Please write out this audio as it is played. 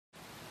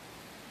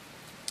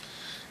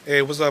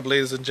Hey, what's up,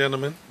 ladies and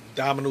gentlemen?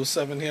 Dominoes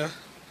Seven here.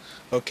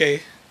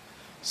 Okay,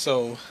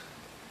 so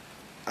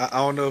I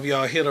don't know if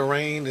y'all hear the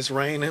rain. It's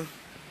raining.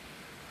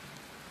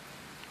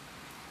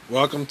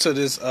 Welcome to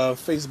this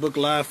Facebook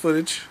Live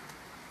footage.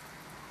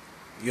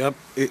 Yep,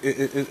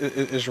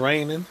 it's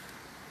raining.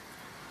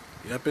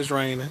 Yep, it's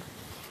raining.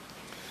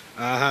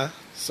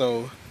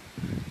 So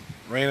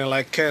raining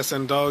like cats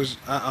and dogs.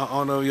 I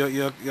don't know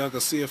if y'all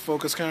can see a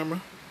focus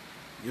camera.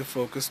 You're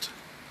focused.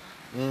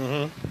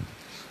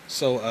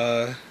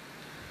 So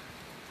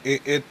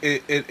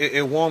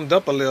it warmed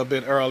up a little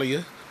bit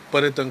earlier,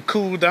 but it done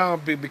cooled down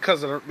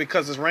because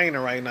it's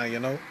raining right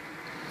now.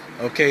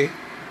 Okay.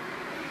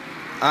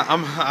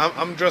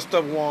 I'm dressed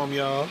up warm,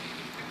 y'all.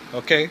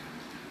 Okay,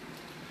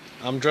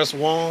 I'm dressed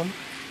warm,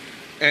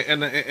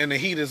 and the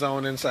heat is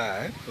on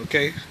inside.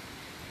 Okay.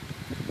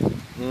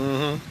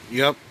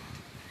 Yep.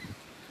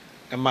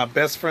 And my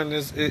best friend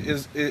is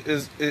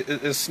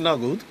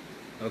snuggled.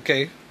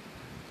 Okay.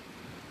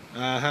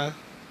 Uh huh.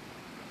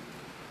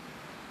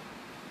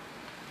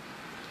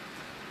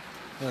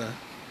 I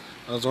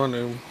was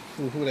wondering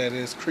who that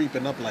is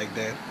creeping up like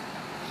that.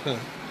 Huh.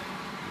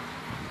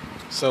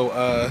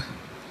 So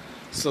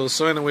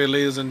so anyway,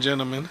 ladies and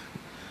gentlemen,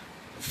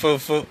 for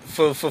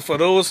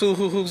those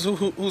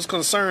who's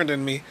concerned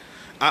in me,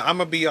 I'm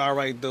gonna be all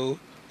right though.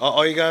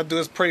 All you gotta do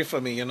is pray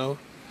for me,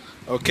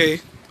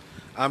 Okay.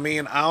 I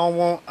mean, I don't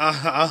want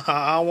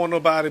I don't want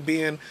nobody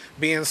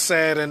being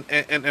sad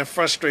and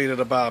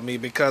frustrated about me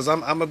because I'm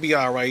gonna be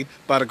all right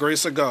by the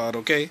grace of God.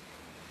 Okay.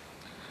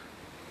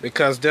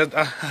 Because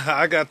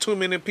I got too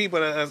many people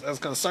that's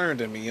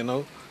concerned in me.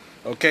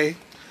 Okay.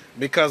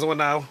 Because when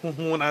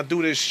I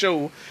do this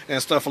show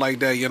and stuff like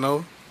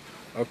that.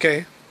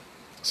 Okay.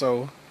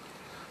 So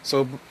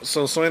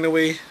so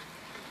anyway,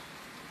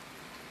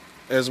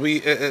 as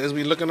we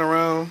looking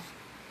around,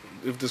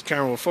 if this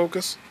camera will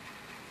focus,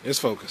 it's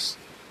focused.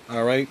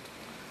 All right.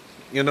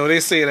 They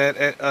say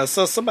that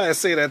so somebody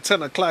say that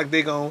 10 o'clock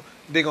they gonna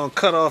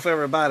cut off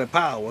everybody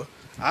power.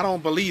 I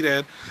don't believe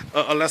that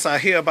unless I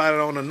hear about it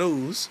on the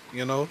news.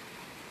 You know,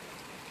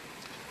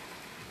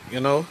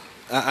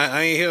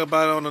 I ain't hear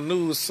about it on the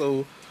news,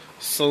 so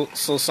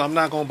I'm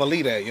not gonna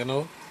believe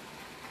that.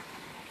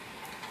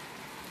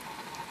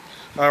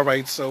 All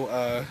right.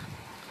 So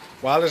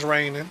while it's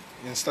raining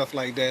and stuff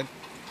like that,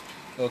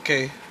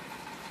 okay.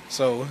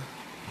 So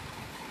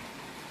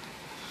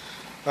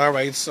all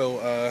right. So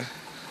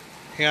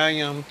here I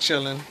am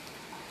chilling,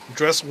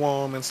 dressed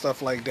warm and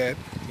stuff like that.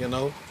 You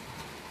know.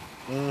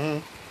 hmm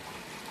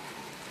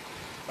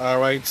All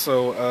right.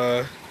 So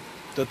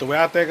the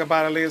way I think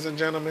about it, ladies and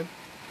gentlemen,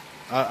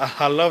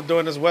 I love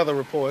doing this weather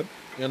report.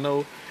 It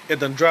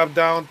done dropped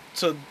down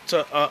to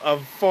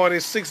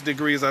 46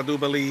 degrees, I do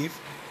believe.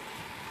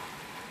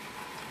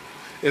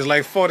 It's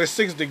like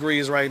 46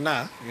 degrees right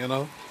now.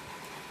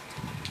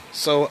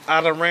 So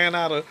I done ran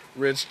out of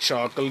rich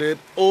chocolate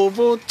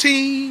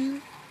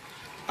Ovaltine.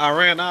 I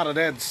ran out of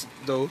that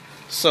though.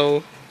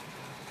 So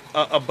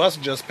a bus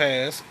just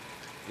passed.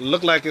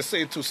 Looked like it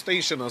said to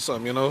station or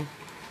something.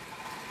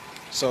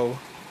 So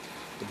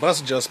the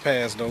bus just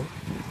passed though.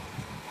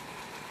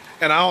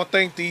 And I don't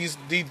think these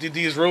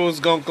roads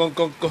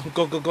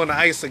gonna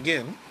ice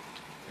again.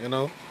 You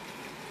know.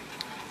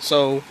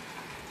 So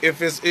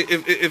if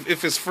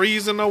it's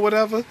freezing or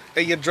whatever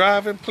and you're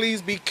driving,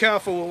 please be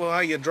careful with how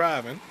you're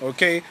driving,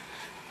 okay?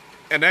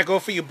 And that go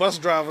for your bus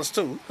drivers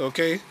too,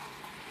 okay?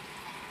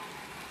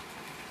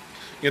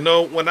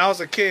 When I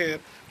was a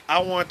kid, I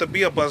wanted to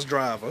be a bus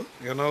driver.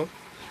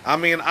 I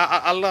mean,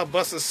 I love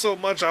buses so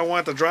much I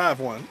wanted to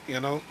drive one.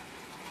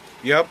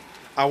 Yep,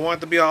 I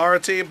wanted to be a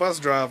RTA bus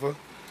driver.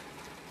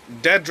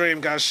 That dream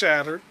got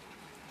shattered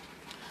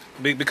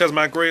because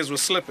my grades were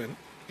slipping.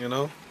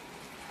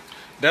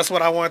 That's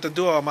what I wanted to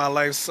do all my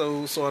life.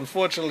 So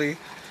unfortunately,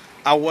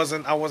 I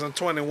wasn't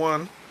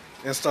 21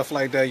 and stuff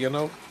like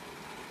that.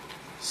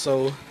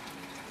 So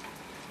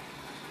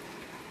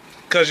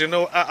because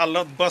I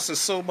love buses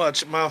so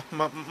much. My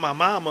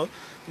mama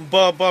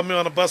bought me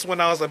on a bus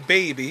when I was a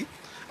baby.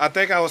 I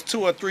think I was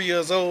 2 or 3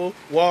 years old,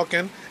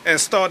 walking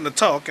and starting to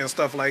talk and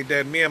stuff like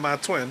that. Me and my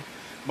twin.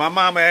 My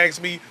mama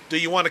asked me, "Do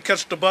you want to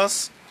catch the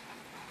bus?"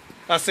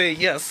 I said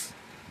yes.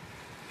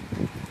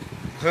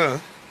 Huh.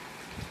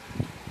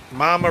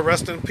 Mama,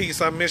 rest in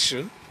peace. I miss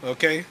you.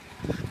 Okay.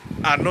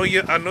 I know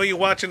you're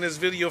watching this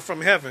video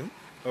from heaven.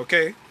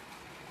 Okay.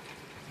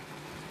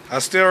 I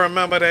still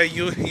remember that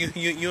you and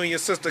your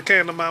sister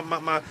came to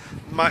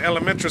my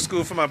elementary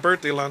school for my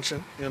birthday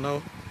luncheon.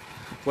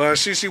 Well,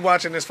 she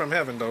watching this from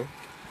heaven though,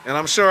 and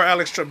I'm sure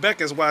Alex Trebek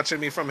is watching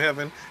me from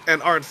heaven,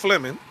 and Art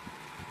Fleming.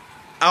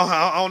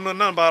 I don't know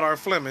nothing about Art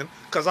Fleming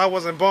because I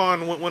wasn't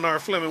born when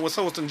Art Fleming was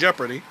hosting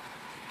Jeopardy.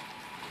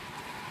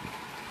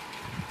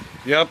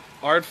 Yep,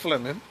 Art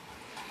Fleming.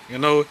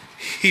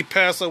 He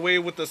passed away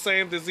with the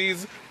same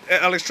disease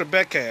Alex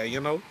Trebek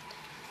had.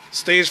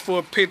 Stage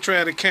 4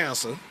 pancreatic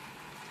cancer.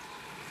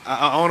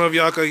 I don't know if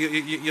y'all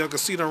can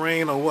see the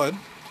rain or what.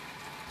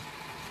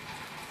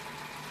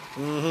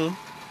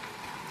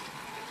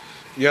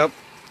 Yep.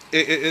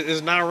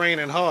 It's not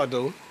raining hard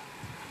though.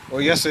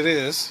 Well, yes, it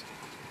is.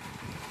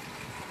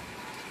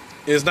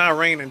 It's not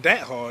raining that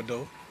hard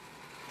though.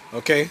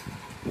 Okay.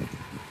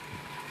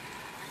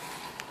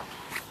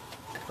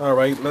 All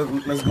right.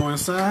 Let's go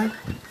inside.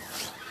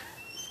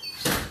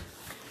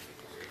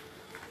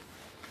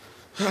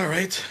 All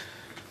right.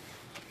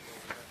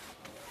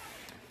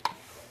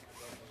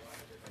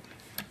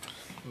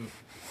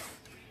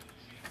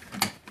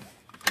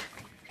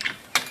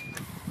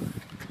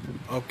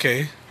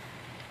 Okay.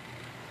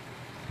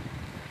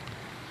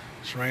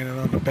 It's raining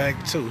on the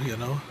back too, you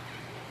know.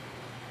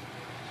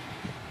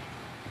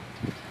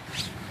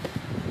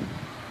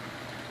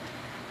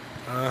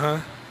 Uh huh.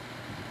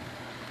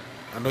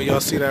 I know y'all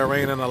see that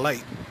rain and the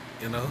light,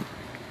 you know.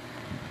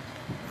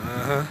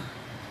 Uh huh.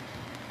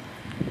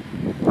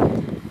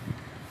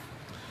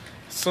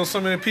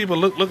 So many people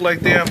look like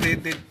they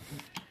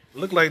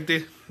look like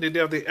they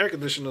have their air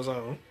conditioners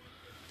on.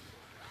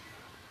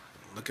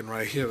 Looking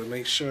right here to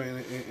make sure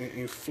it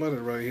ain't flooded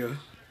right here.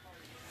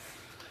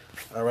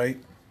 All right.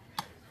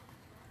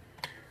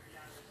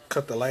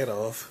 Cut the light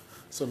off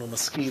so the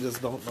mosquitoes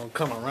don't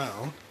come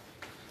around.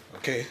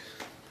 Okay.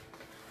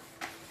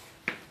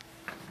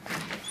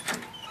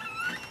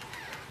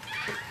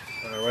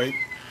 All right.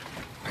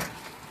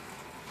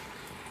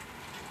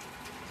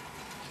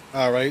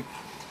 All right.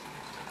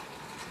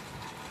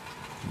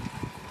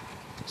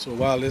 So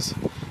while it's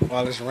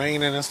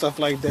raining and stuff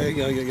like that,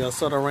 y'all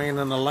saw the rain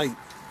and the light.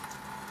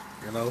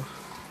 You know,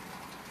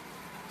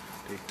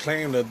 they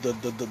claim that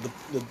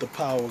the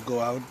power will go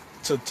out.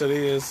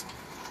 Today is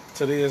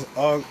February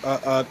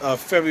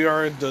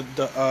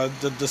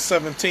the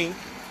 17th.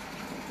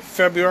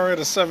 February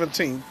the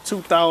 17th,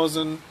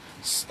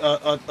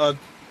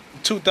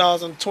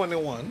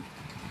 2021.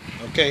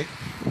 Okay.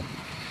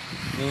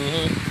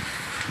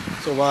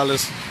 So while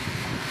it's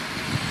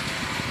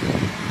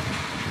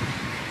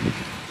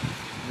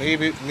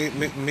maybe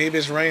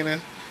it's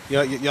raining,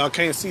 y'all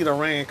can't see the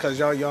rain because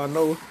y'all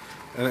know,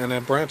 and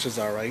the branches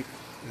are right,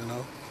 you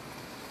know,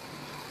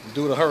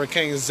 due to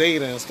Hurricane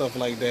Zeta and stuff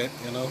like that,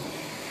 you know.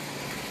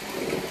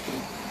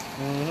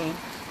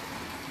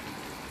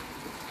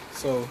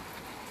 So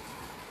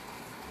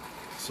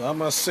I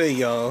must say,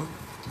 y'all,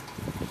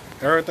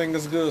 everything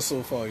is good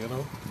so far, you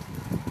know.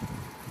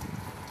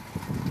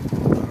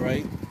 All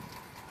right.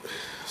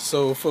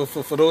 So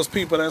for those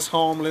people that's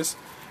homeless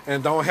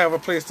and don't have a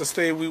place to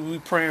stay, we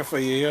praying for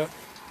you, yeah.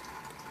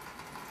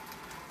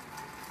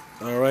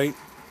 All right.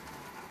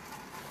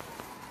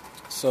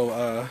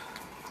 So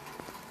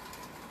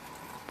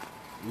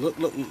look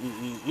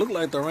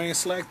like the rain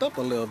slacked up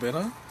a little bit,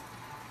 huh?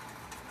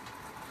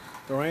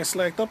 The rain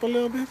slacked up a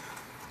little bit.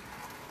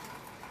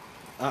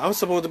 I'm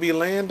supposed to be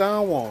laying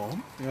down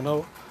warm, you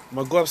know. I'm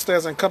gonna go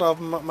upstairs and cut off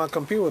my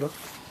computer,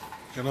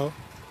 you know.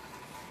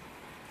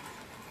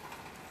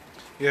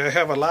 Yeah, I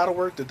have a lot of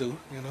work to do,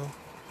 you know.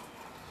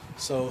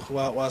 So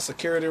while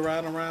security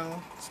riding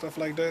around, stuff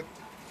like that.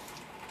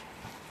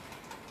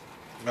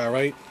 All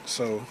right.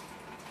 So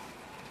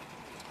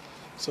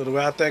the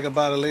way I think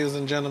about it, ladies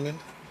and gentlemen,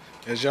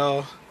 as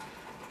y'all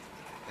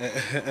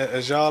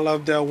as y'all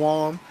up there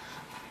warm,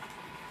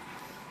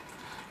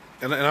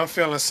 and I'm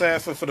feeling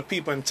sad for the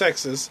people in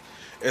Texas,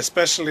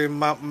 especially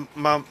my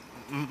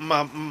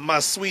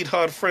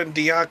sweetheart friend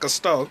Deonka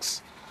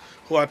Stokes,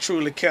 who I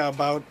truly care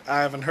about.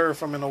 I haven't heard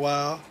from in a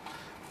while.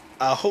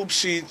 I hope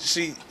she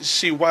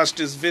watched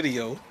this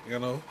video, you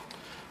know,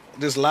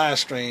 this live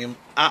stream.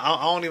 I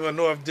don't even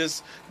know if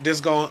this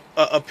gonna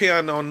appear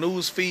on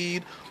news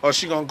feed or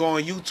she gonna go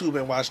on YouTube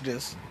and watch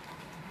this.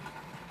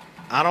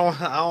 I don't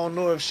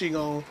know if she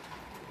gonna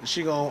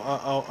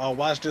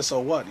watch this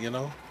or what, you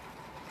know.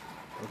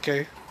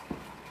 Okay.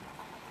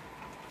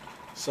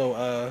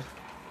 So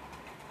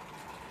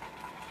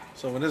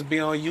so when this be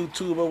on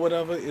YouTube or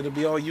whatever, it'll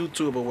be on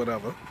YouTube or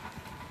whatever.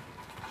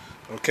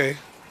 Okay.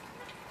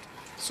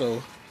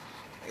 So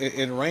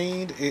it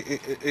rained.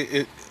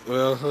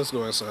 Well, let's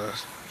go inside.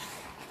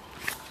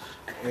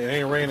 It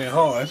ain't raining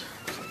hard,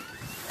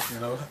 you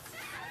know.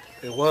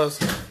 It was.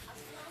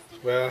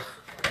 Well,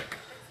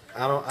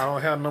 I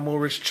don't have no more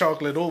rich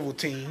chocolate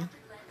Ovaltine.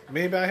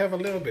 Maybe I have a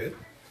little bit,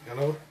 you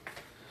know.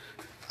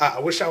 I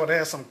wish I would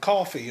have some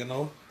coffee, you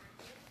know.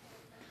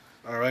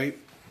 All right.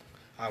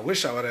 I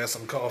wish I would have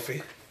some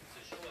coffee.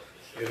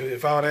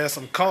 If I would have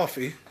some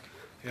coffee,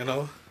 you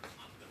know,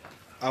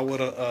 I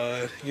would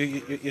have.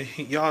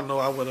 Y'all know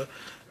I would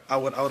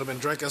have been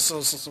drinking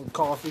some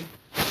coffee.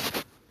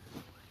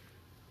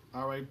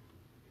 All right,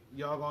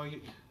 y'all gonna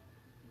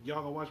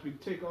watch me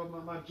take off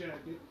my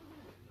jacket.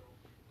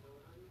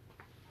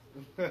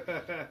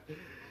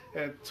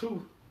 Had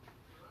two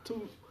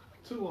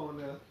on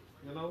there,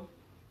 you know.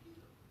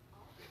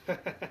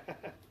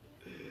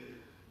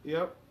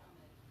 Yep.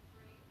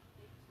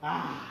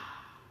 Ah.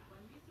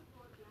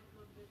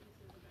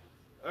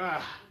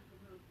 Ah.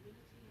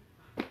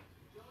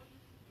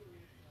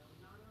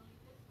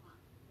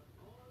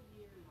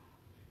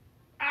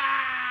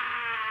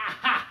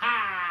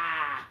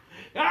 Ah.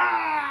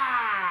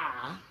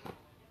 Ah.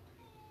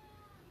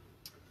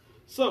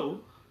 So,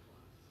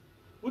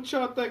 what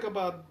y'all think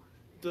about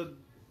the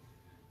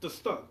the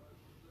stuff.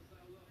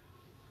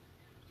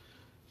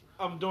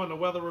 I'm doing the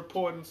weather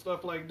report and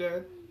stuff like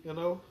that. You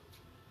know,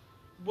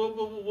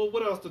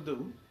 what else to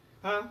do,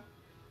 huh?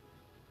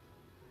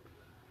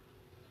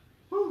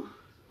 Whew.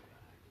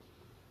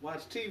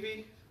 Watch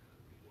TV.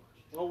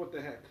 Oh, what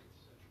the heck?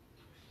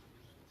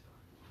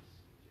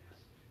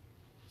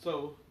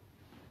 So,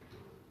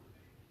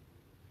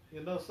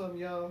 you know, some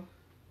y'all,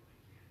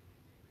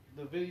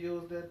 the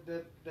videos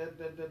that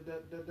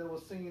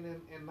was seen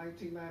in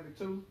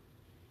 1992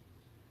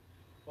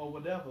 or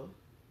whatever.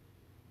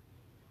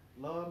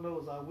 Lord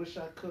knows, I wish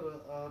I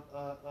could have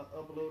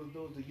uploaded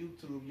those to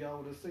YouTube.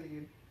 Y'all would have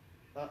seen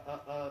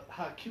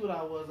how cute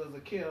I was as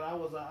a kid. I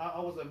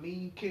was a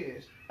mean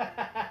kid.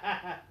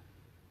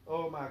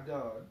 Oh my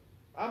God.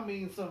 I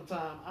mean,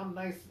 sometimes I'm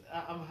nice.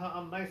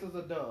 I'm nice as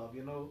a dove.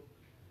 You know.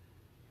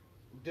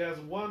 There's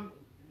one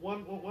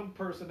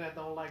person that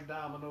don't like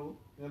Domino.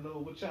 You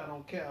know, which I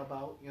don't care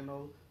about. You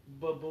know,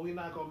 but we're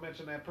not gonna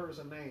mention that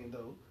person name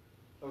though.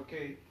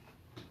 Okay.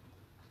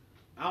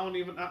 I don't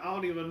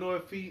even know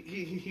if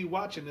he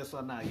watching this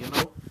or not. You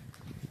know.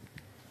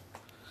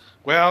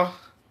 Well,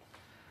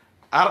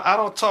 I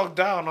don't talk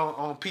down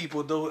on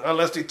people though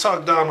unless they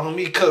talk down on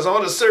me. Cause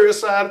on the serious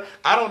side,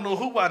 I don't know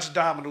who watched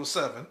Dominoes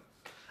Seven.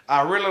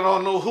 I really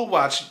don't know who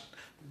watched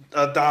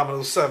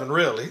Dominoes Seven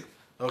really.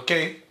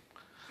 Okay.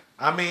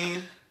 I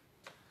mean,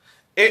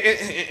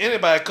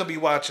 anybody could be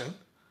watching.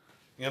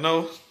 You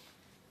know.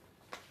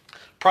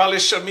 Probably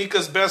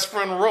Shamika's best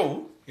friend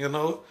Ro. You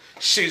know,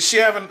 she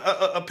haven't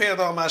appeared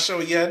on my show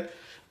yet.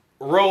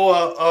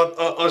 Ro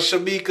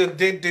Shamika,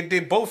 they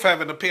both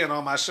haven't appeared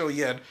on my show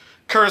yet.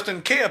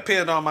 Kirsten K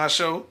appeared on my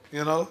show.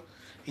 You know,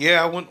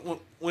 yeah,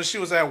 when she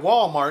was at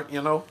Walmart.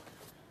 You know,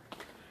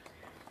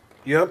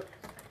 yep.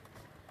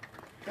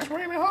 That's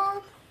raining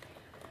hard.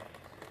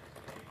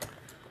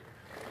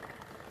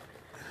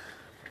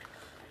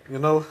 You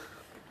know,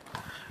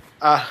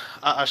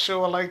 I sure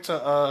would like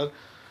to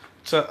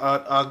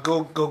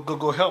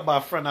go help my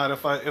friend out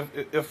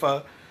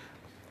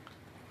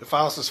if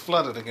house is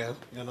flooded again,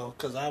 you know,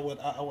 because I would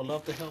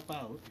love to help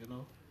out, you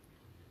know.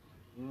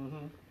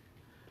 Hmm.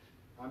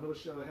 I know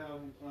she'll have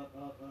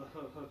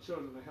her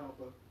children to help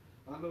her.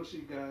 I know she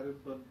got it,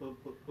 but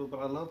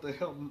I love to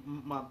help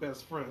my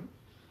best friend,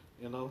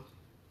 you know.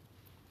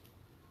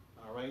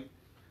 All right.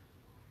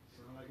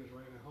 Sound like it's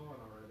raining hard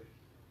already.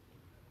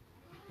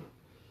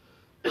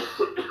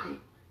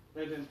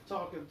 And then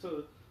talking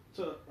to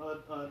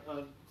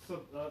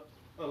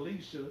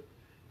Alicia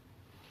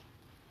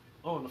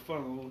on the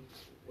phone.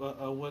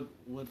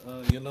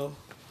 You know.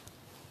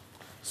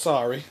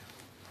 Sorry.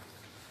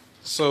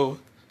 So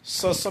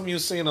some of you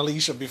seen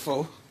Alicia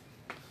before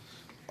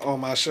on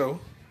my show,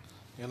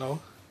 you know,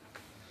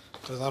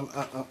 because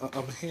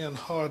I'm hearing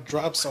hard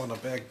drops on the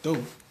back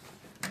door.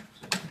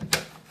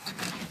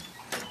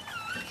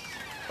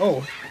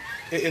 Oh,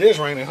 it is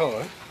raining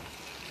hard.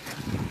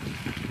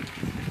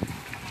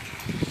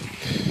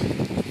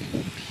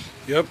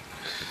 Yep.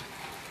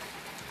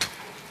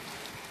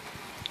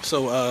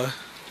 So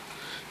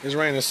it's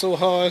raining so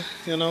hard,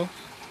 you know.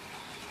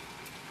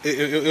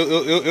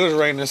 It was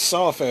raining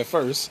soft at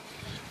first.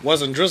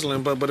 Wasn't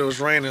drizzling, but it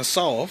was raining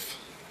soft.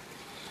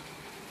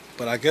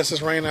 But I guess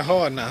it's raining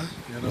hard now,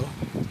 you know.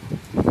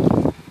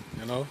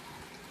 You know.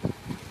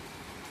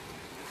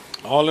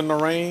 All in the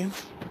rain.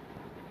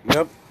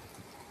 Yep.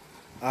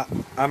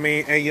 I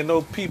mean, and you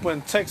know, people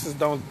in Texas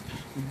don't.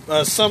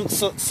 Some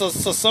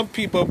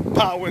people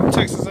power in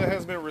Texas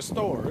has been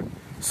restored.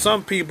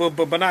 Some people,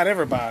 but not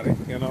everybody.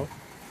 You know.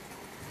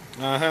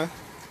 Uh-huh.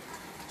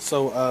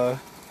 So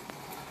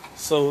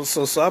so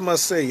I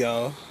must say,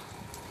 y'all.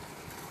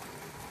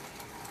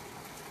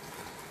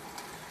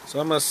 So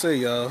I must say,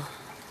 y'all.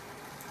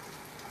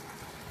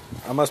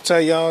 I must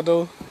tell y'all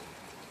though.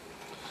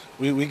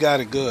 We got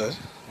it good.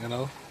 You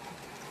know.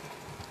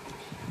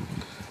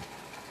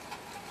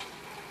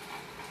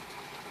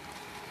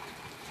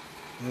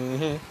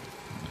 Mm-hmm.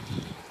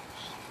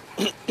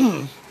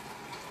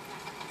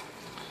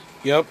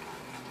 Yep.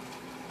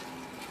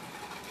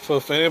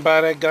 For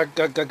anybody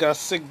that got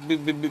sick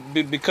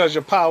because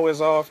your power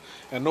is off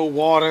and no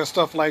water and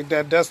stuff like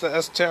that,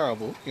 that's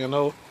terrible. You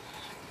know.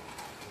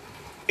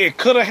 It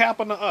could have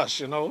happened to us.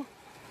 You know.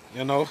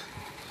 You know.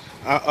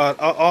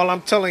 All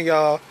I'm telling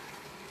y'all,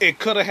 it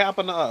could have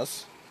happened to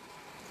us.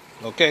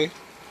 Okay.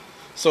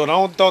 So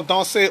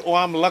don't say, oh,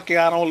 I'm lucky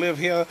I don't live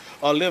here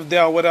or live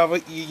there or whatever.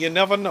 You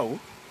never know.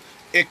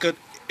 It could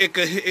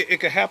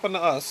happen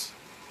to us.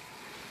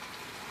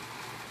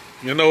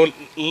 You know,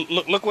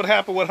 look what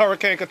happened with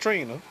Hurricane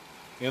Katrina.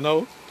 You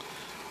know,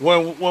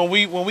 when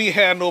we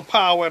had no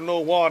power and no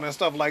water and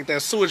stuff like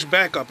that, sewage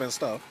backup and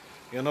stuff.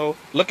 You know,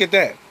 look at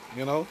that.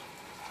 You know,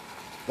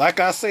 like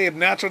I said,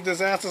 natural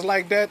disasters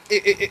like that,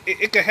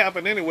 it could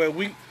happen anywhere.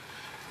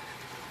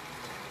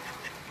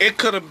 It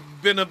could have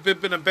been a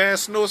bad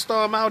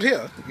snowstorm out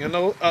here. You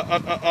know,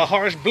 a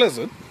harsh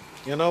blizzard.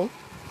 You know,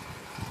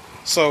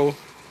 so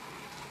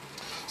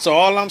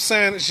all I'm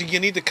saying is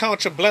you need to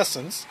count your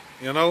blessings.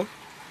 You know.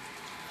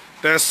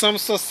 There's some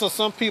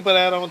people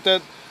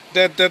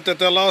that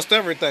lost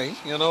everything.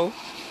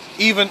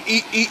 Even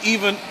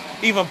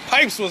even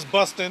pipes was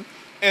busting,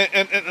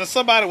 and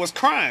somebody was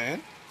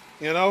crying.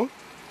 You know,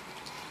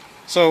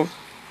 so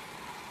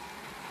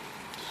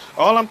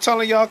all I'm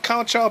telling y'all,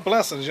 count y'all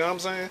blessings. You know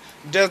what I'm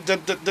saying?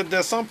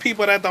 There's some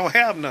people that don't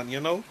have none.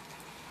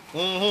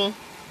 Mm-hmm.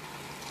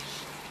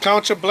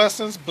 Count your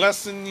blessings,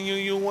 blessing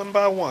you one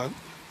by one.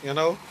 You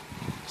know.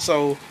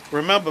 So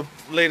remember,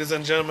 ladies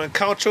and gentlemen,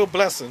 count your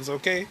blessings.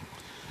 Okay.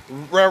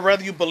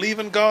 Whether you believe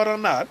in God or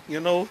not,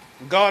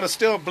 God will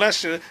still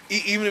bless you,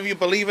 even if you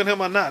believe in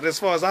Him or not. As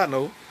far as I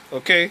know.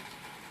 Okay.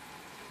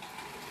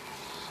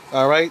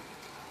 All right.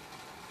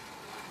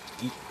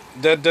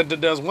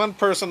 There's one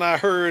person I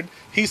heard.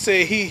 He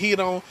said he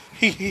don't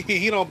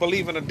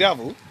believe in the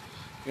devil.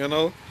 You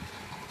know.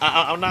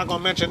 I'm not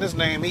gonna mention his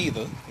name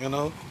either.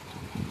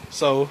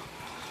 So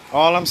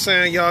all I'm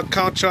saying, y'all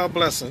count your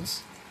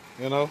blessings.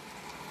 You know.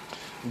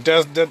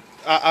 Does that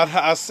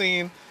I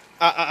seen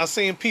I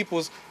seen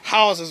people's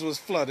houses was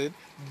flooded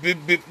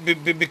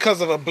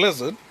because of a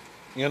blizzard.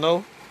 You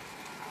know.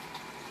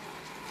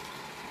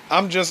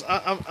 I'm just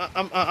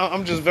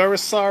very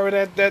sorry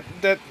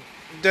that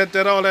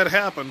all that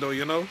happened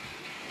though.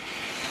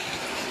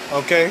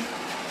 Okay.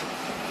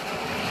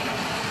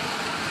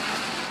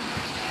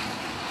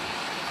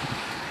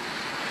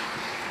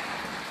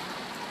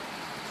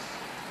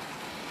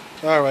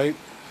 All right.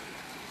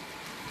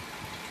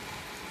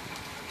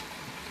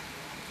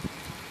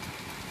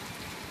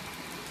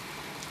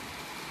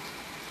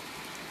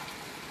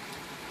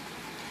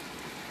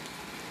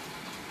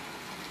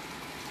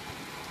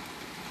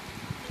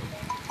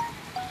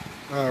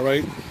 All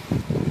right.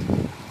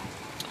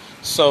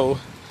 So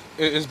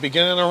it's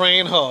beginning to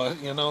rain hard.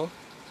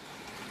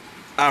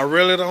 I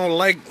really don't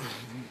like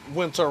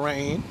winter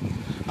rain.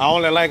 I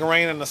only like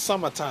rain in the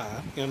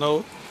summertime.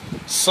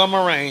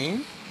 Summer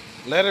rain.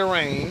 Let it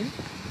rain.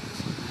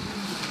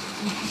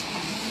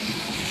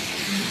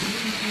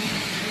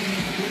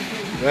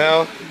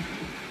 Well,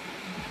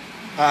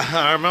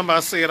 I remember I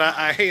said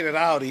I hated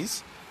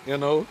Audis. You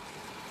know,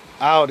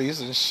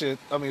 Audis and shit.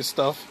 I mean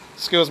stuff.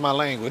 Excuse my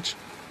language.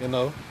 You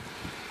know,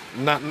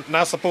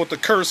 not supposed to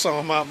curse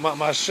on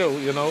my show.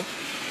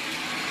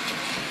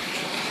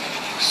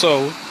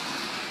 So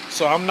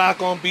I'm not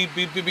gonna be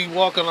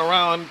walking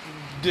around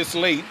this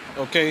late.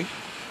 Okay.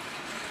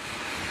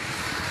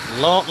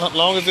 Long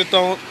as it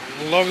don't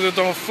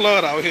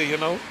flood out here.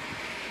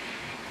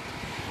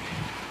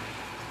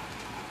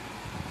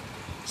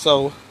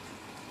 So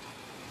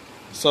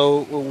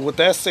with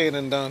that said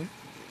and done,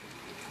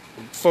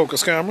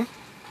 focus camera.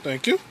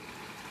 Thank you.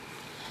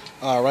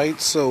 All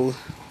right. So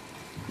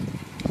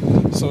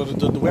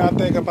the way I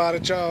think about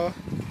it, y'all,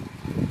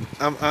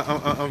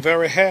 I'm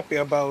very happy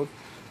about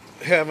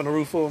having a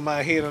roof over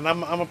my head, and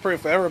I'm gonna pray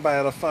for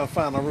everybody to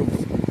find a roof.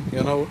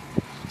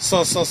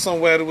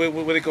 Somewhere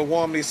where they can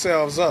warm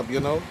themselves up.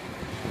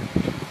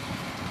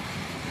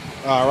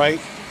 All right.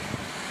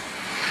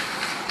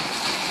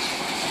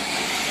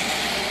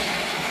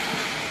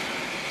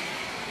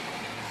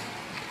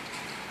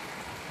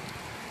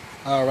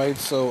 All right.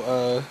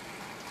 So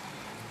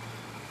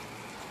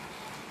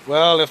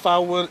well, if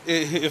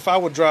I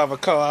would drive a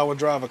car, I would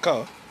drive a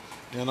car.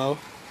 You know.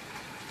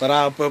 But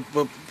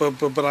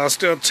I'll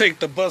still take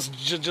the bus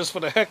just for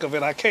the heck of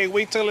it. I can't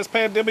wait till this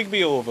pandemic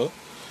be over.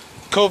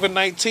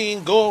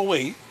 COVID-19 go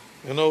away.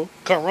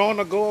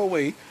 Corona go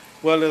away.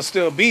 Well, it'll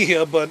still be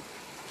here, but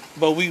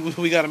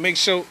we got to make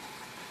sure.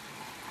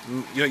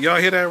 Y'all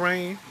hear that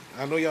rain?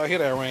 I know y'all hear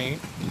that rain.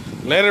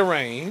 Let it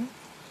rain.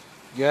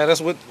 Yeah,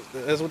 that's what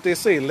they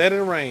say. Let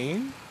it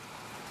rain.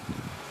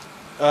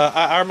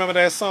 I remember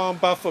that song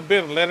about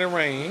Forbidden. Let it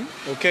rain.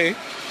 Okay.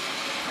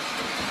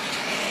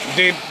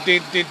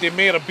 They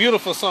made a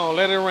beautiful song,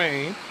 Let It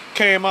Rain.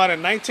 Came out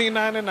in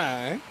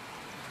 1999.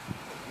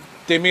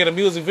 They made a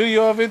music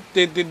video of it.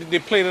 They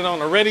played it on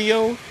the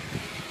radio.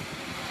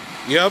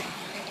 Yep.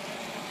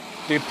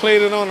 They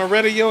played it on the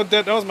radio.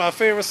 That was my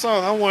favorite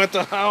song. I wanted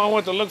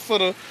to look for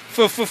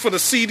the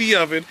CD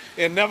of it.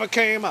 It never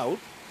came out.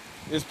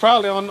 It's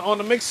probably on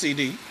the mix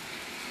CD.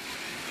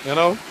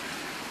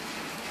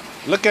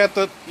 Look at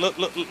the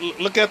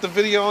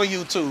video on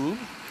YouTube.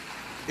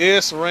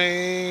 It's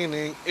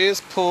raining, it's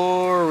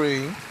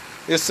pouring.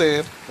 It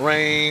said,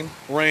 rain,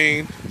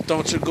 rain,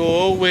 don't you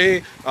go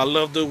away. I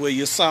love the way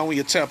you sound when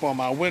you tap on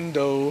my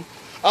window.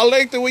 I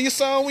like the way you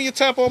sound when you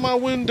tap on my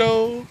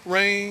window.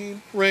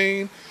 Rain,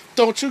 rain,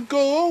 don't you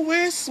go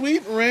away,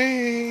 sweet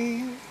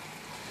rain.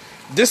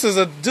 This is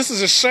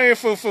a shame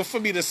for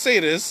me to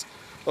say this,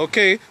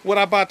 okay? What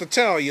I'm about to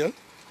tell you,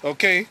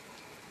 okay?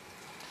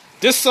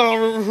 This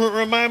song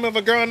remind me of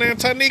a girl named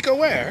Tanika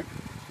Ware.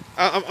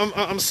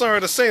 I'm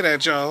sorry to say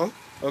that, y'all.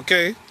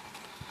 Okay,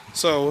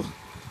 so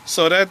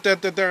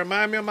that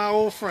remind me of my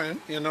old friend.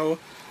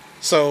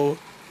 So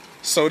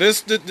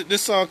this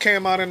song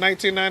came out in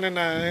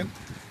 1999.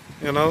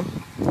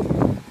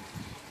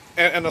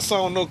 And the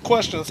song No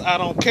Questions, I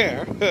Don't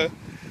Care.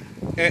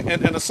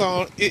 and the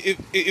song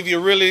if you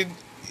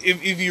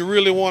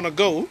really want to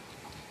go.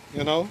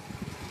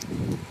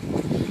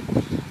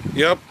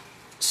 Yep.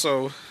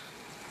 So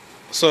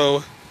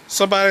So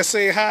somebody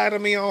say hi to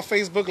me on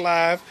Facebook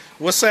Live.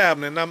 What's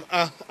happening?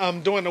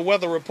 I'm doing the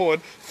weather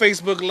report,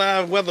 Facebook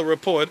Live weather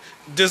report.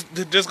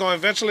 Just gonna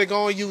eventually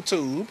go on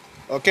YouTube.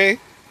 Okay.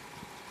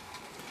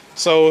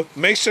 So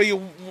make sure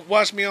you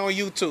watch me on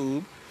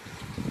YouTube.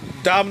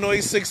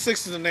 Dominoes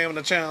 866 is the name of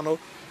the channel,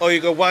 or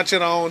you can watch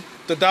it on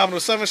the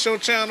Dominoes 7 Show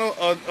channel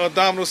or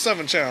Dominoes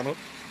 7 channel.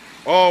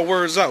 All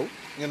words out,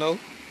 you know.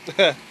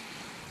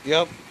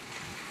 Yep.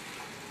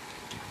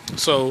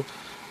 So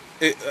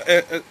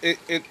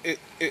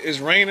it's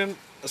raining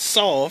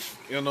soft,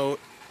 you know.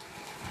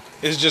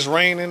 It's just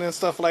raining and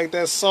stuff like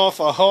that, soft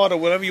or hard or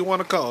whatever you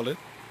want to call it.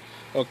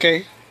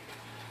 Okay.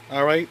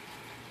 All right.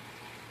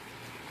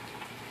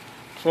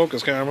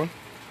 Focus, camera.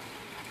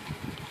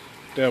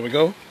 There we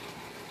go.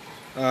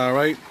 All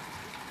right.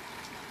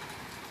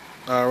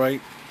 All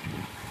right.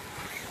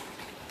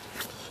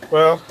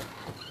 Well,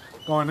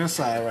 going this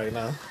side right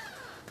now.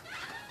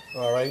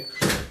 All right.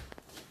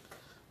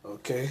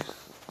 Okay.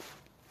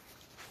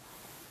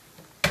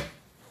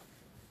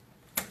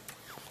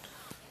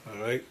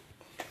 All right.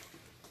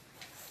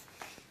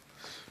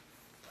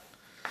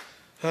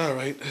 All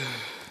right.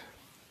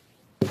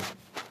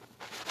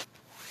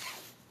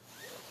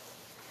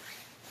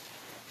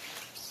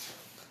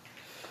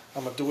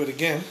 I'm gonna do it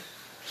again.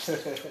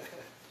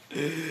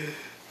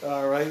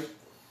 All right.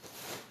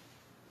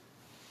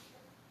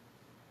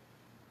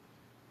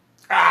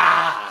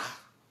 Ah!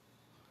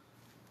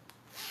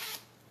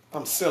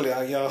 I'm silly,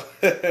 y'all.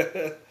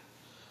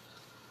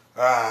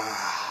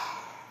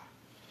 Ah!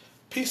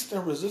 Peace de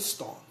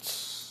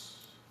resistance.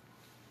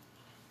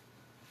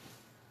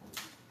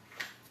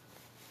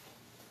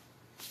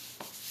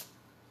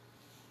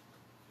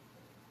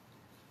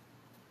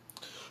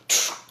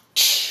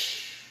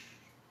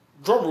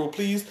 Drum roll,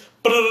 please.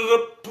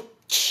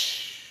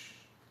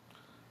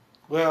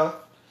 Well, I'm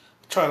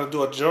trying to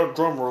do a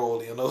drum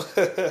roll, you know.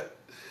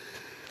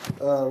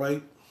 All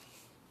right.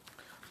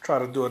 Try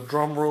to do a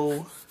drum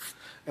roll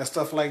and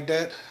stuff like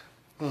that.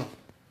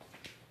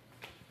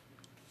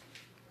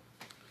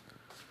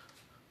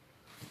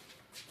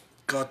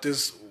 Got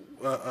this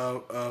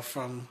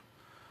from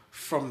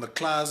the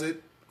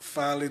closet.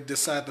 Finally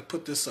decided to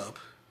put this up.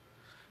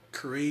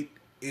 Create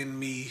in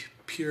me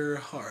pure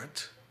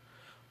heart,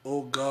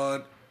 O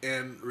God,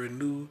 and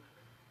renew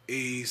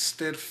a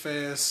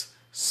steadfast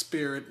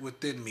spirit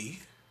within me.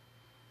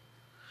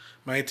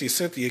 My Auntie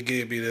Cynthia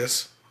gave me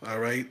this. All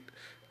right.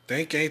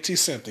 Thank Auntie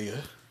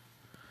Cynthia.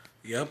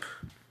 Yep.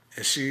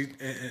 And she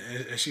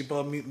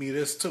bought me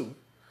this too.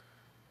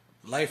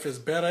 Life is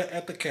better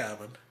at the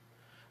cabin.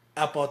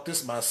 I bought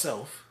this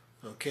myself.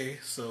 Okay,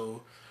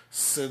 so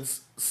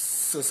since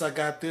I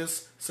got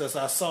this, since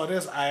I saw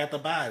this, I had to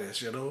buy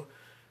this. You know,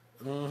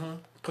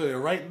 put it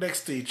right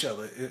next to each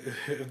other.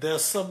 If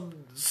there's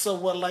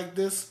somewhat like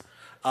this,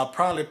 I'll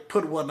probably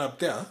put one up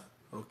there.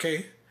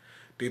 Okay,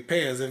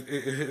 depends.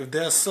 If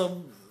there's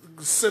some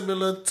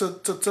similar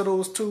to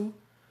those two,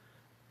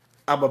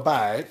 I'ma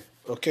buy it.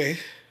 Okay.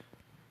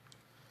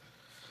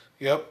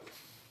 Yep.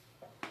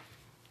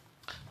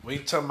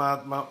 Wait till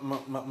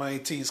my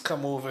ATs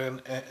come over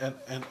and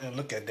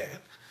look at that,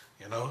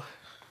 you know.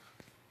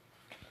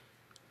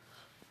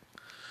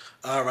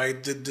 All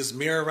right, this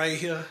mirror right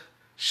here,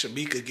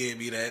 Shamika gave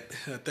me that.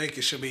 Thank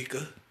you,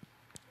 Shamika.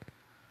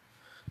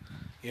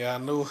 Yeah, I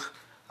know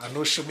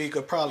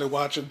Shamika probably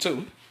watching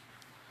too.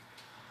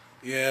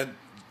 Yeah,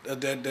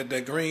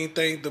 that green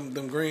thing,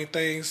 them green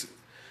things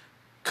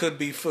could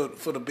be for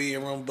the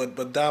bedroom,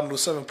 but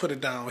Dominoes 7 put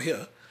it down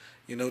here.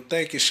 You know,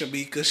 thank you,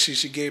 Shamika.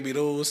 She gave me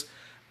those.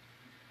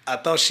 I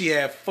thought she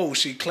had 4.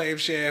 She claimed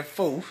she had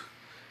 4.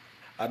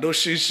 I know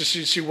she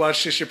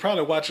watched. She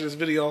probably watching this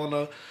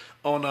video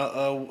on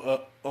a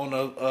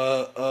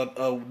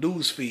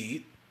news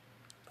feed.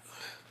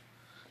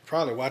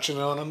 Probably watching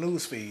it on a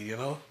news feed. You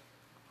know.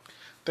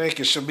 Thank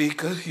you,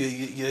 Shamika.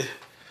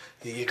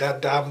 You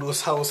got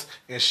Domino's house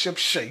in ship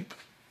shape.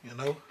 You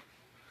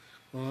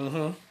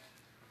know.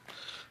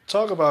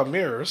 Talk about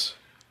mirrors.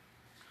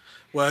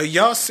 Well,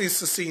 y'all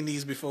seen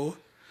these before.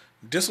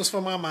 This was for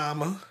my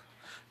mama.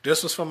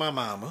 This was for my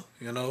mama,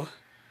 you know.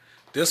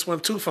 This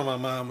one too for my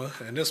mama,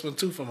 and this one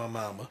too for my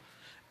mama.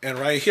 And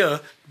right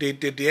here, they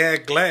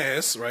had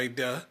glass right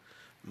there,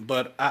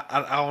 but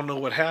I don't know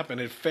what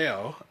happened. It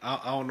fell. I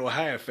don't know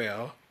how it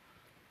fell.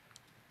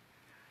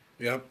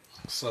 Yep.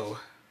 So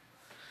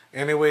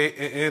anyway,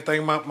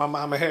 anything my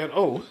mama had.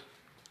 Oh,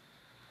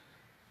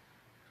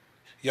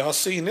 y'all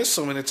seen this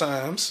so many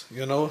times,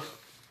 you know.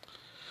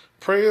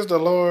 Praise the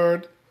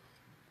Lord.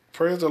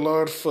 Praise the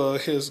Lord for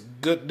His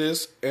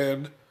goodness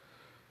and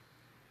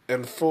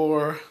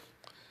for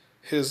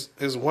his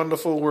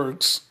wonderful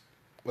works.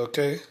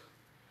 Okay.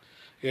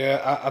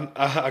 Yeah,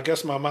 I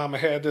guess my mama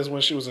had this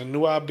when she was in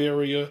New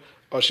Iberia,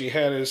 or she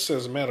had it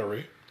since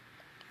Metairie.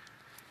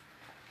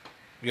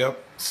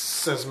 Yep,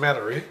 since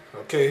Metairie.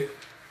 Okay.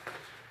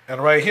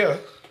 And right here,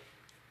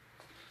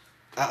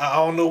 I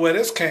don't know where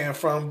this came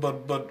from,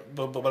 but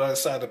I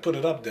decided to put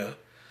it up there.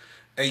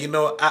 And you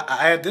know,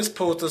 I had this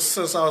poster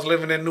since I was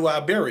living in New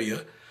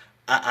Iberia.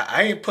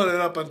 I ain't put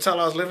it up until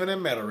I was living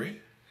in Metairie.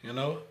 You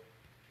know.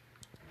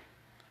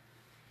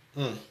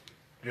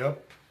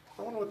 Yep.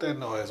 I wonder what that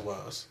noise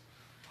was.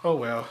 Oh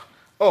well.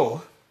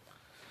 Oh,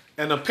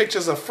 and the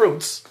pictures of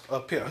fruits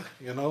up here.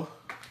 You know.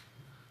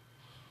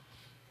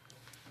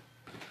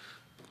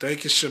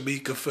 Thank you,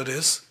 Shamika, for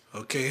this.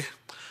 Okay.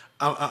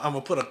 I'm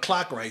gonna put a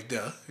clock right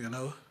there. You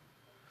know.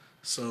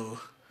 So.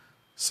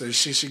 So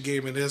she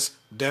gave me this.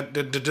 That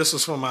this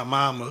was from my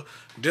mama.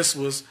 This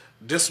was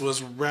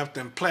wrapped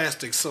in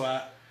plastic. So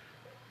I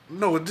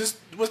no this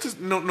what's this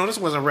no this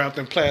wasn't wrapped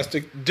in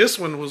plastic. This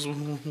one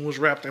was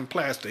wrapped in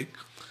plastic.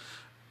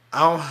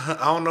 I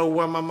don't know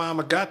where my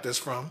mama got this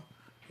from.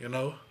 You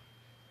know.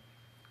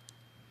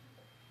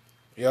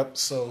 Yep.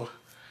 So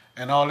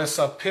and all this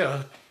up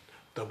here,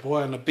 the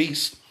Boy and the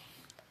Beast.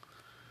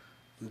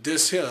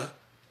 This here.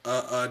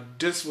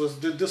 This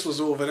was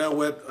over there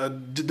where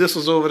this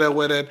was over there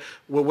where that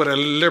where the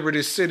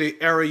Liberty City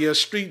area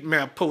street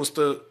map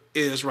poster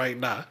is right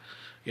now,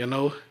 you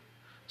know.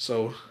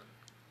 So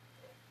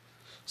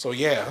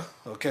yeah,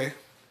 okay.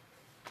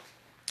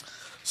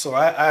 So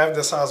I have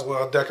this house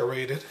well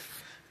decorated.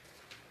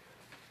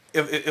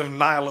 If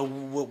Nyla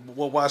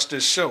will watch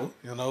this show,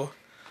 you know,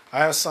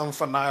 I have something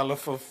for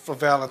Nyla for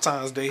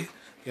Valentine's Day,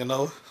 you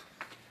know.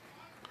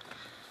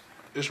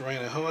 It's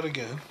raining hard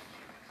again.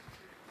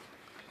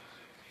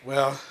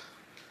 Well,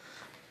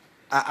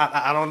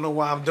 I don't know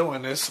why I'm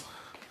doing this.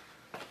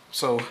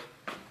 So,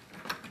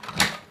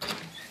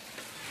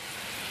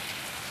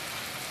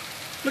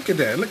 look at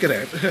that. Look at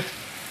that.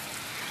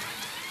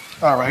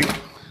 All right.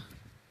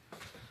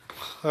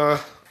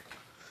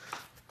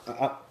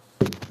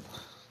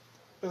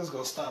 It's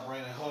gonna stop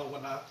raining hard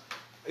when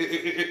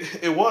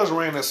it was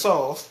raining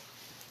soft,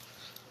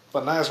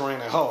 but now it's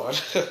raining hard.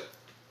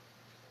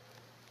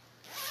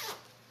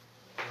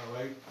 All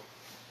right.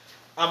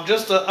 I'm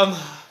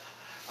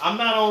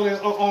not only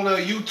on a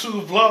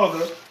YouTube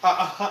vlogger.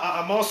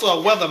 I'm also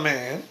a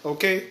weatherman.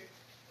 Okay.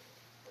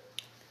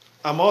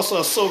 I'm also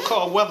a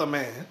so-called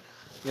weatherman.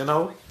 You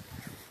know.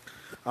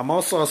 I'm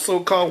also a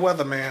so-called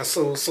weatherman.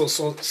 So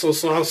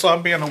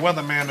I'm being a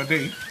weatherman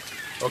today.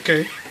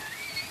 Okay.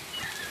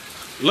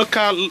 Look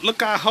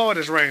how hard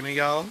it's raining,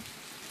 y'all.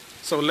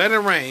 So let it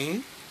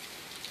rain.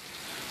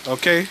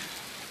 Okay.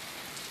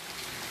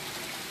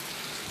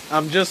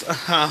 I'm just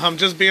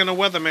being a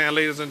weatherman,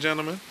 ladies and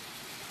gentlemen.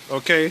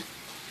 Okay.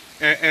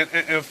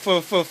 And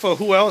for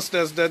who else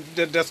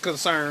that's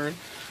concerned,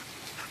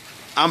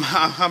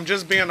 I'm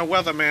just being a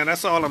weatherman.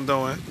 That's all I'm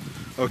doing.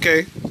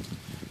 Okay.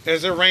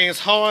 As it rains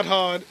hard,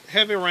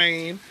 heavy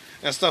rain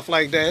and stuff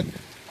like that,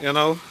 you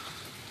know.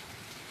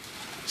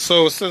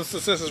 So since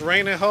it's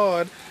raining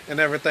hard and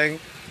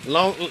everything,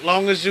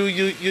 long as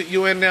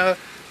you in there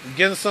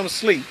getting some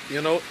sleep,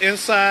 you know,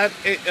 inside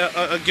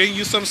getting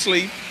you some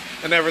sleep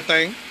and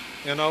everything,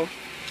 you know.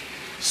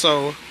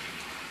 So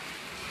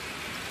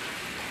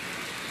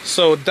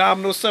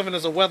Dominoes Seven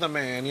is a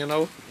weatherman, you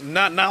know.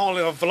 Not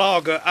only a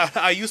vlogger.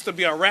 I used to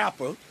be a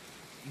rapper,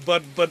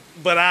 but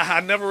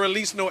I never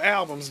released no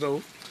albums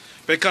though,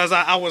 because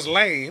I was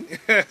lame.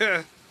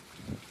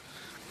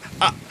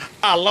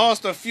 I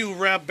lost a few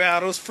rap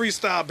battles,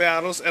 freestyle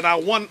battles, and I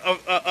won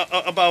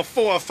about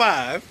 4 or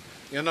 5.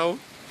 You know,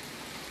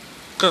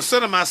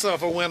 consider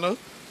myself a winner,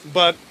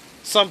 but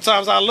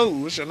sometimes I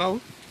lose. You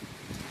know.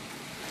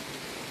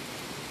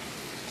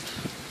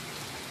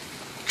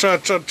 Try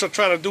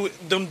to do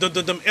them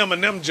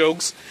Eminem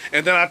jokes,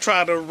 and then I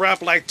try to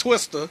rap like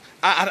Twister.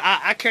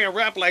 I can't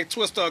rap like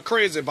Twister or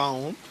Crazy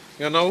Bone,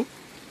 you know.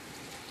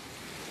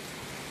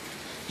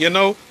 You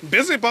know,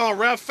 Busy Bone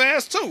rap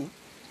fast too,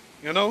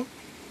 you know.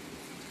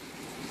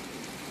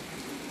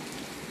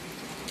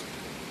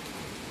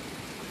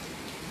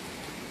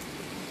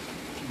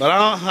 But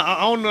I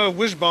don't know if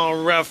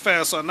Wishbone rap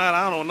fast or not.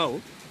 I don't know,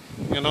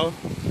 you know.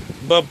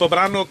 But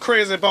I know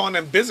Crazy Bone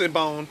and Busy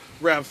Bone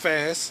rap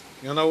fast,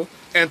 you know.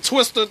 And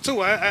Twister too.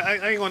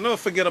 I ain't gonna never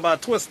forget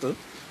about Twister,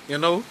 you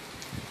know.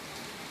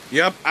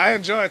 Yep, I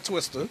enjoy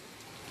Twister.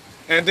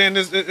 And then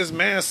this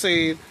man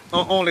said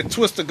only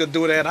Twister could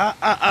do that.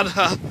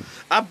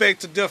 I beg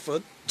to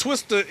differ.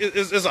 Twister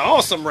is an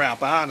awesome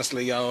rapper,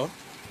 honestly, y'all.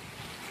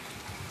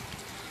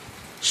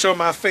 Show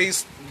my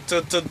face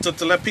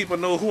to let people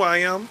know who I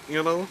am,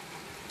 you know.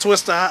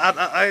 Twister,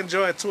 I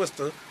enjoy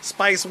Twister.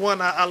 Spice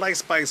One, I like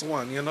Spice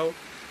One, you know.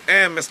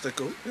 And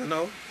Mystical, you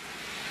know.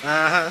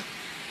 Uh-huh.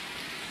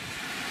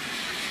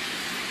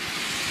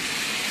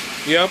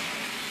 Yep.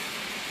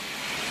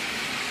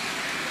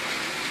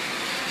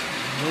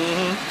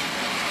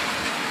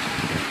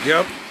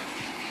 Yep.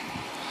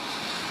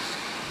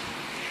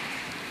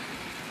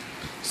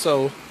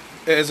 So,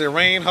 as it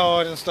rain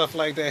hard and stuff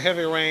like that,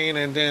 heavy rain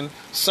and then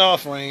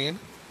soft rain.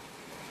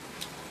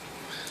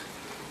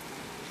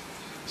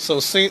 So,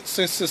 since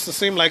it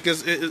seems like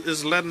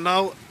it's letting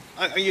out,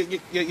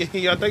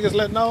 y'all think it's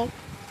letting out?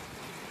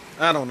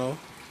 I don't know,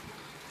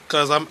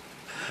 cause I'm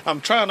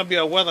trying to be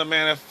a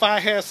weatherman. If I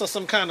had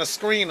some kind of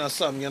screen or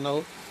something, you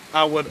know,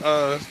 I would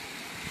I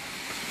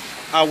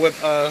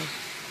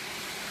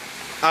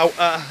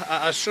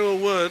sure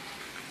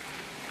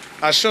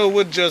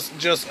would just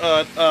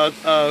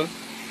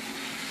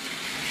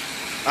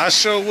I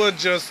sure would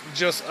just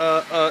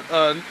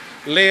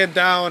lay it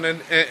down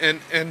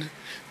and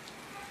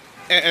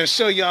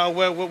show y'all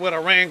where the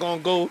rain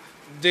gonna go.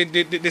 They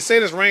say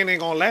this rain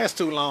ain't gonna last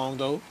too long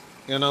though.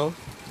 You know,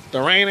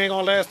 the rain ain't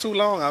gonna last too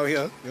long out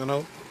here. You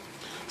know,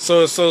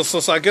 so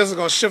I guess it's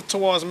gonna shift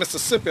towards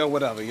Mississippi or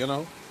whatever. You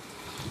know,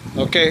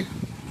 okay.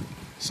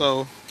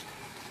 So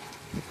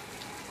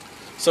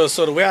so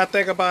the way I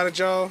think about it,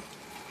 y'all,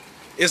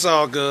 it's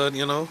all good.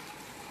 You know.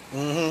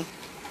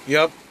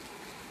 Yep.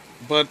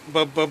 But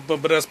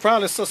there's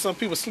probably still some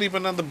people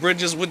sleeping under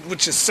bridges,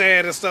 which is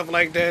sad and stuff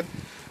like that.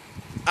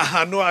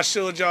 I know I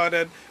showed y'all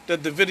that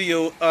the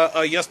video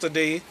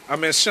yesterday. I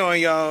mean,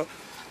 showing y'all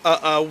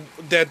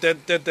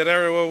that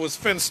area was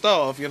fenced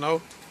off. You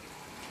know,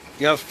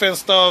 yeah,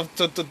 fenced off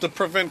to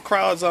prevent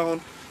crowds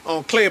on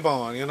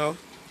Claiborne. You know,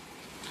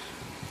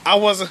 I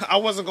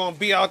wasn't gonna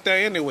be out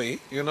there anyway.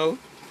 You know,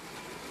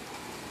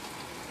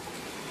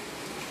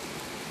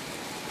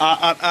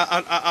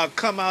 I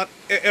come out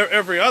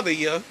every other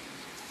year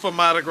for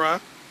Mardi Gras,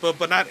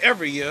 but not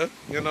every year.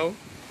 You know,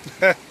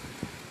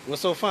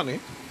 what's so funny?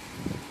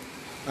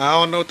 I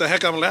don't know what the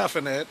heck I'm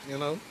laughing at, you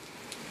know.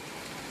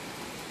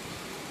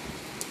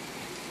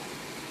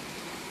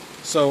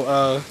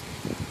 So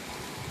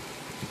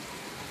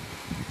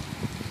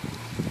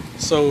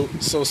so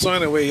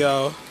anyway,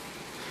 y'all.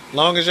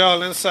 Long as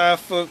y'all inside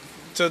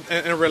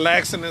and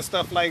relaxing and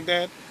stuff like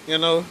that, you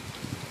know.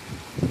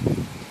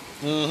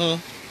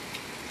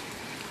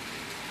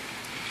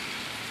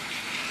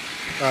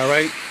 All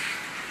right.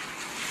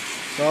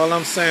 So all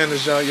I'm saying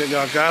is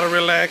y'all gotta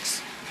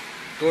relax,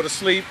 go to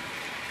sleep,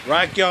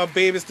 rock y'all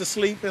babies to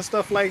sleep and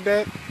stuff like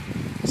that.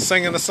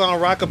 Singing the song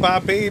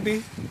 "Rockabye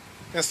Baby"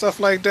 and stuff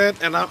like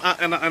that. And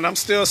I'm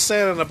still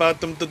sad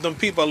about them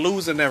people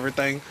losing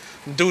everything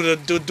due to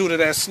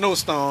that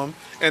snowstorm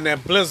and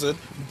that blizzard,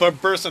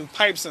 but bursting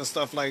pipes and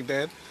stuff like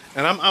that.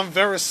 And I'm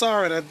very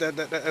sorry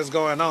that is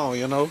going on.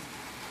 You know,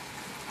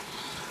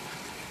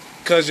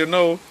 because you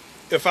know,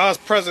 if I was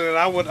president,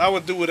 I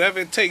would do whatever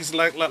it takes,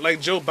 like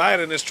Joe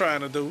Biden is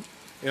trying to do.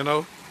 You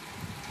know,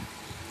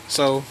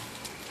 so.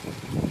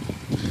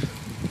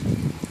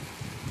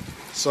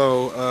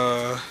 So,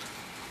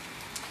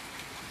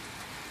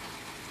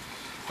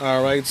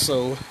 all right.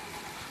 So,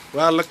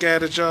 when I look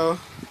at it, y'all,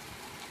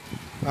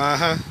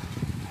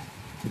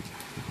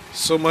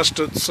 so much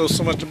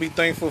to be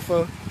thankful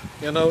for,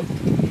 you know.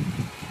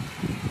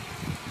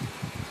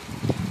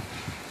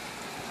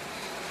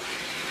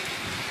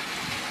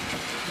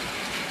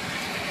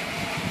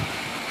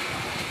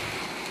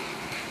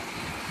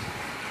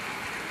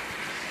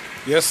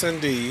 Yes,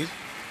 indeed.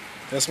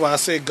 That's why I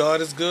say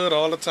God is good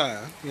all the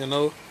time, you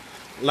know.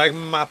 Like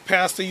my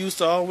pastor used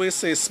to always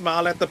say,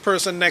 smile at the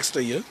person next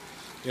to you,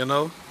 you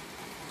know.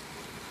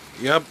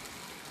 Yep.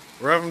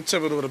 Reverend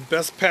Thibodeau, the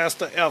best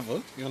pastor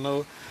ever, you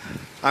know.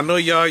 I know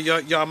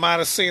y'all might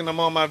have seen him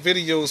on my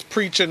videos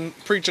preaching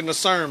the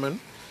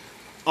sermon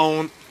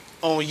on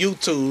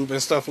YouTube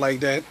and stuff like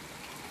that,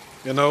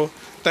 you know.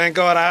 Thank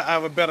God I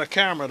have a better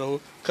camera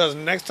though, because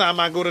next time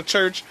I go to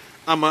church,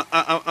 I'm a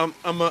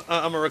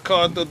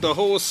record the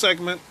whole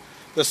segment,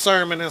 the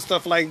sermon and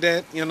stuff like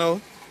that, you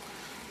know.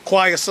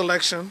 Choir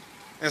selection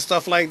and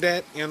stuff like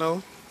that, you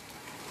know.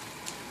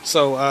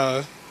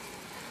 So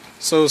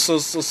so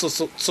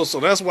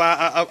that's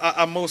why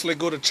I mostly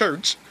go to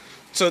church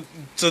to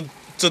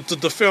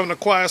film the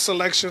choir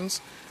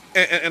selections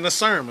and the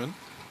sermon.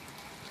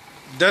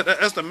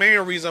 That's the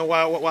main reason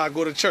why I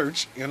go to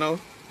church, you know,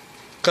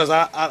 because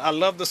I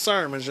love the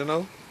sermons, you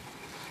know.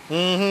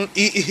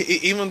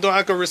 Even though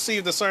I could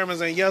receive the sermons,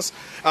 and yes,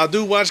 I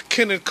do watch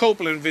Kenneth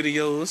Copeland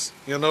videos.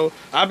 You know,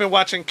 I've been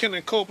watching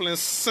Kenneth Copeland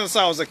since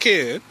I was a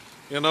kid.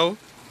 You know,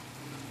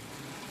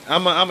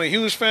 I'm a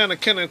huge fan of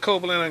Kenneth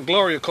Copeland and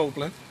Gloria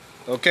Copeland.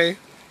 Okay,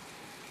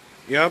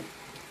 yep,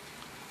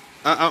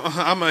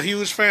 I'm a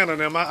huge fan of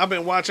them. I've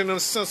been watching them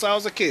since I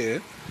was a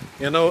kid.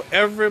 You know,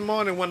 every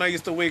morning when I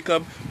used to wake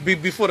up,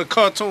 before the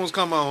cartoons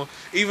come on,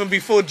 even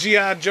before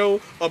G.I. Joe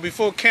or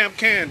before Camp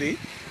Candy,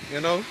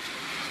 you know.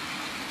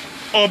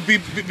 Or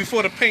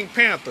before the Pink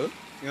Panther,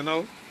 you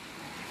know.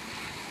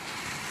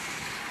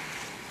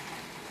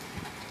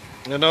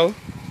 You know.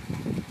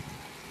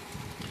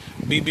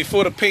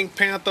 Before the Pink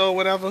Panther or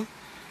whatever.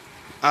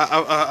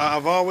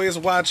 I've always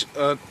watched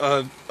or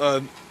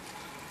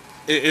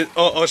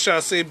shall I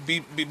say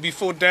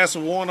before that's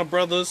Warner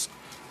Brothers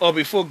or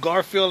before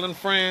Garfield and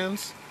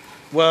Friends.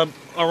 Well,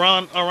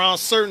 around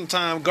certain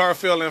time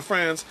Garfield and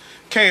Friends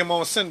came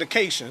on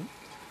syndication.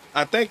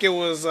 I think it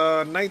was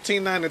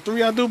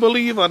 1993, I do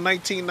believe, or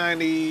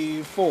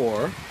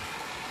 1994.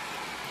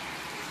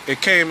 It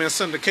came in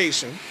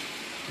syndication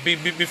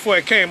before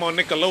it came on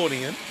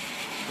Nickelodeon.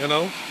 You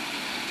know,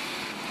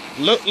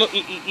 look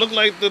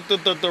like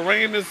the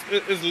rain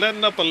is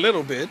letting up a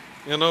little bit.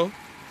 You know,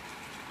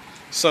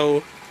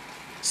 so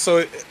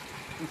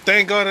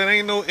thank God it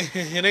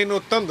ain't no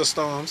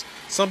thunderstorms.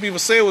 Some people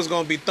say it was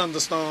gonna be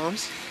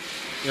thunderstorms.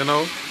 You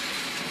know,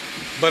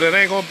 but it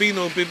ain't gonna be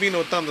no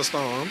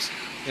thunderstorms.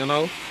 You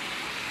know,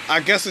 I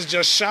guess it's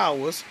just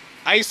showers,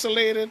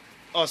 isolated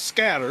or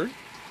scattered.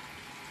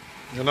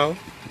 You know,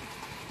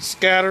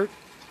 scattered.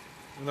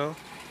 You know,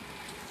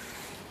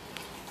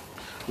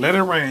 let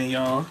it rain,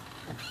 y'all.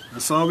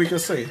 That's all we can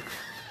say.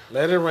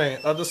 Let it rain.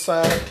 Other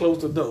side,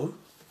 close the door.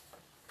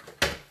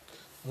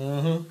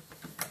 Mm-hmm.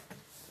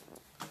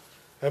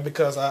 That's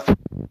because I.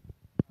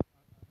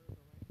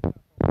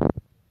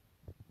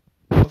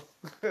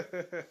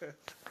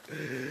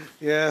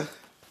 Yeah.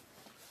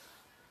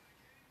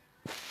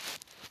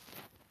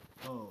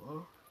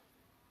 Oh.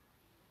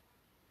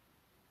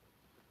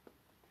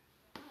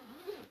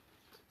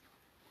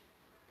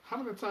 How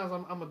many times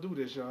I'm gonna do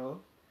this, y'all?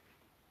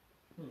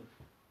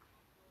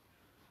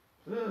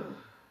 Ugh.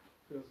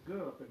 Feels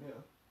good up in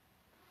here.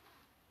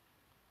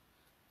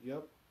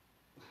 Yep.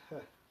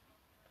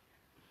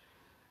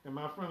 And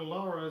my friend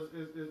Laura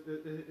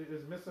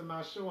is missing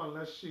my show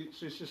unless she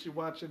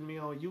watching me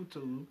on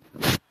YouTube.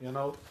 You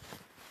know.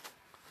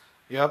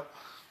 Yep.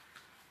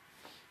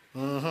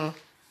 Mm-hmm.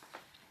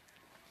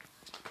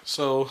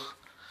 So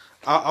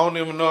I don't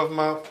even know if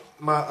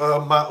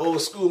my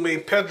old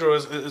schoolmate Pedro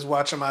is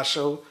watching my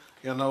show.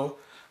 You know.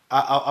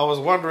 I was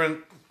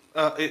wondering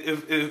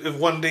if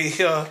one day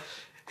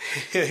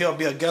he'll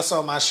be a guest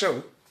on my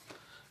show.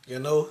 You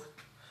know.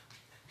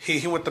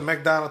 He went to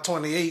McDonald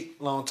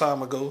 28 long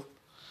time ago.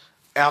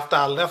 After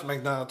I left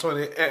McDonald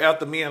 28,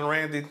 after me and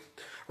Randy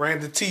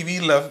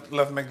TV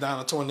left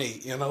McDonald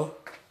 28, you know.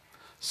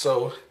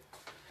 So,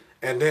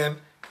 and then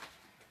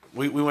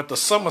we went to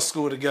summer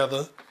school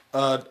together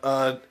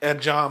at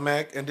John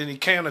Mack, and then he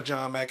came to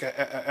John Mack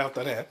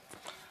after that.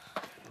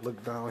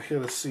 Look down here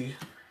to see.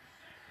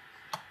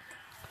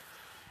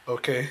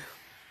 Okay.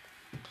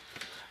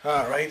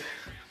 All right.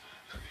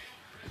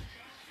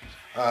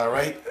 All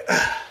right.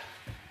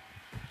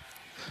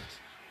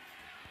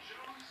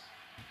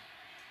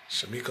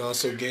 Shamika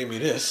also gave me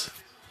this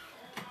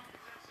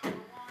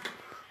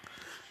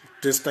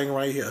thing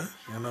right here,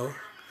 you know.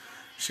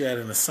 She had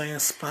it in the same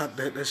spot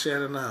that she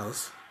had in the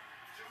house.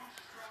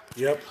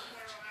 Yep.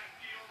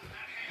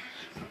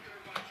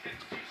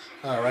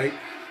 All right.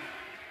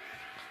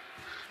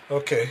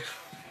 Okay.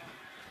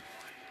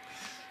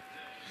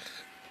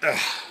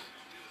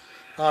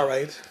 All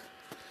right.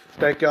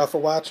 Thank y'all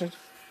for watching.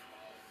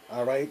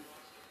 All right.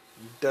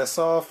 That's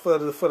all for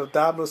the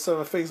Dominoes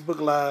Seven Facebook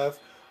Live.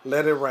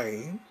 Let it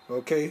rain.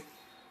 Okay.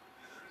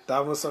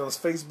 Dominoes Seven's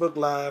Facebook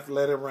Live.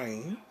 Let it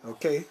rain.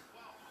 Okay.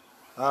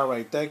 All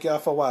right. Thank y'all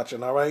for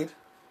watching. All right.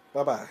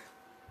 Bye bye.